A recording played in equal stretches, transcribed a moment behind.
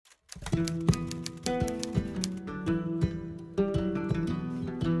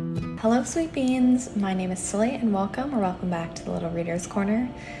Hello sweet beans, my name is Silly and welcome back to the Little Reader's Corner.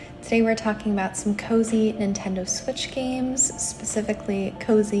 Today we're talking about some cozy Nintendo Switch games, specifically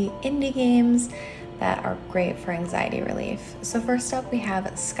cozy indie games that are great for anxiety relief. So first up we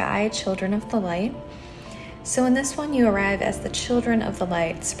have Sky, Children of the Light. So in this one you arrive as the Children of the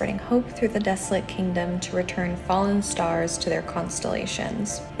Light, spreading hope through the desolate kingdom to return fallen stars to their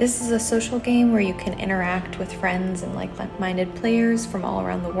constellations. This is a social game where you can interact with friends and like-minded players from all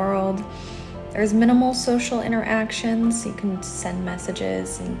around the world. There's minimal social interactions, so you can send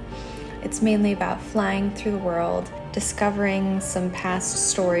messages, and it's mainly about flying through the world, discovering some past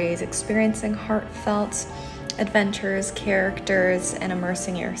stories, experiencing heartfelt adventures, characters, and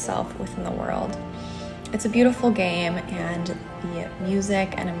immersing yourself within the world. It's a beautiful game, and the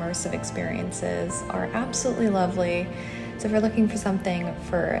music and immersive experiences are absolutely lovely. So if you're looking for something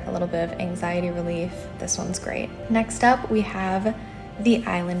for a little bit of anxiety relief, this one's great. Next up, we have The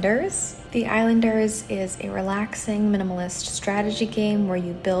Islanders. The Islanders is a relaxing, minimalist strategy game where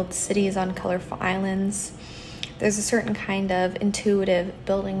you build cities on colorful islands. There's a certain kind of intuitive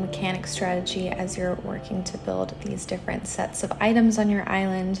building mechanic strategy as you're working to build these different sets of items on your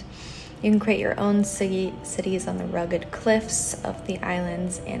island. You can create your own cities on the rugged cliffs of the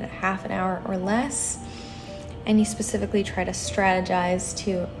islands in half an hour or less, and you specifically try to strategize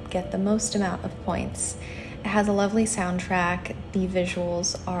to get the most amount of points. It has a lovely soundtrack, the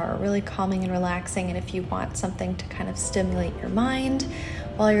visuals are really calming and relaxing, and if you want something to kind of stimulate your mind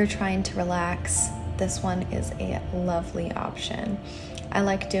while you're trying to relax, this one is a lovely option. I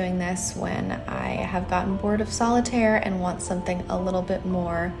like doing this when I have gotten bored of solitaire and want something a little bit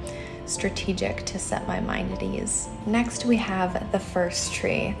more strategic to set my mind at ease. Next we have The First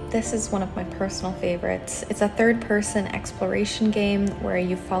Tree. This is one of my personal favorites. It's a third-person exploration game where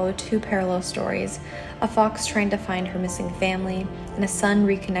you follow two parallel stories, a fox trying to find her missing family and a son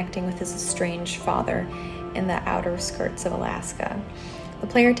reconnecting with his estranged father in the outer skirts of Alaska. The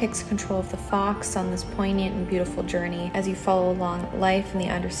player takes control of the fox on this poignant and beautiful journey as you follow along life and the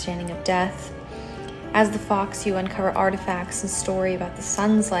understanding of death. As the fox, you uncover artifacts and story about the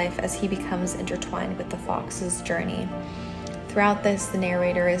son's life as he becomes intertwined with the fox's journey. Throughout this, the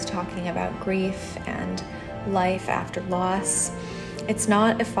narrator is talking about grief and life after loss. It's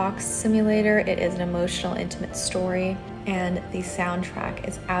not a fox simulator, it is an emotional, intimate story, and the soundtrack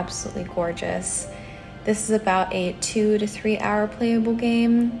is absolutely gorgeous. This is about a 2 to 3 hour playable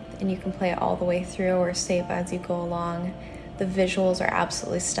game, and you can play it all the way through or save as you go along. The visuals are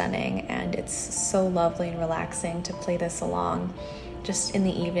absolutely stunning, and it's so lovely and relaxing to play this along just in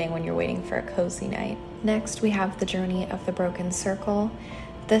the evening when you're waiting for a cozy night. Next, we have The Journey of the Broken Circle.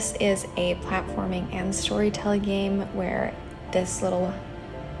 This is a platforming and storytelling game where this little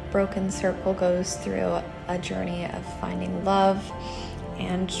broken circle goes through a journey of finding love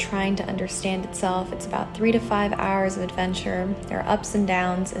and trying to understand itself. It's about 3 to 5 hours of adventure. There are ups and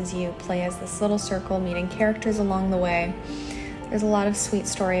downs as you play as this little circle, meeting characters along the way. There's a lot of sweet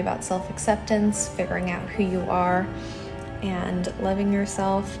story about self-acceptance, figuring out who you are, and loving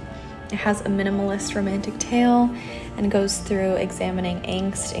yourself. It has a minimalist romantic tale and goes through examining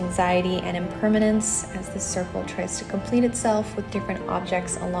angst, anxiety, and impermanence as the circle tries to complete itself with different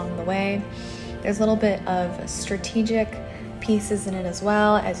objects along the way. There's a little bit of strategic pieces in it as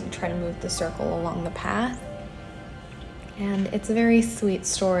well as you try to move the circle along the path. And it's a very sweet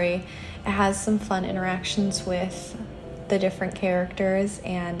story. It has some fun interactions with the different characters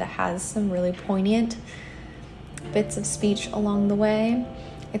and has some really poignant bits of speech along the way.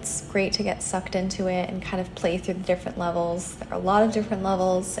 It's great to get sucked into it and kind of play through the different levels. There are a lot of different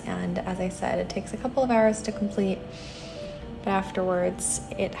levels, and as I said, it takes a couple of hours to complete. But afterwards,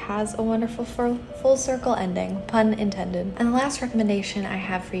 it has a wonderful full circle ending, pun intended. And the last recommendation I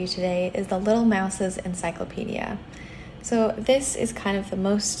have for you today is the Little Mouse's Encyclopedia. So this is kind of the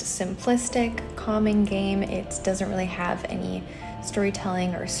most simplistic, calming game. It doesn't really have any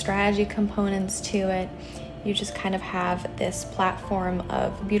storytelling or strategy components to it. You just kind of have this platform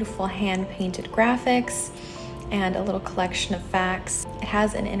of beautiful hand-painted graphics and a little collection of facts. It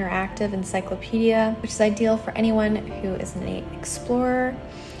has an interactive encyclopedia, which is ideal for anyone who is an explorer.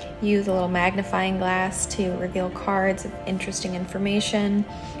 Use a little magnifying glass to reveal cards of interesting information.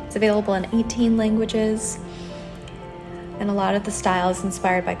 It's available in 18 languages, and a lot of the style is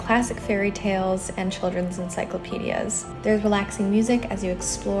inspired by classic fairy tales and children's encyclopedias. There's relaxing music as you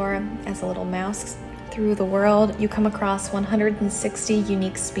explore as a little mouse through the world. You come across 160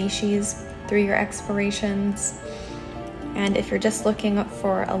 unique species through your explorations. And if you're just looking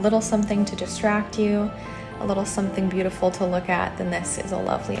for a little something to distract you, a little something beautiful to look at, then this is a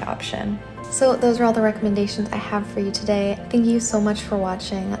lovely option. So those are all the recommendations I have for you today. Thank you so much for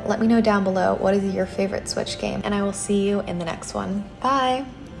watching. Let me know down below what is your favorite Switch game, and I will see you in the next one. Bye!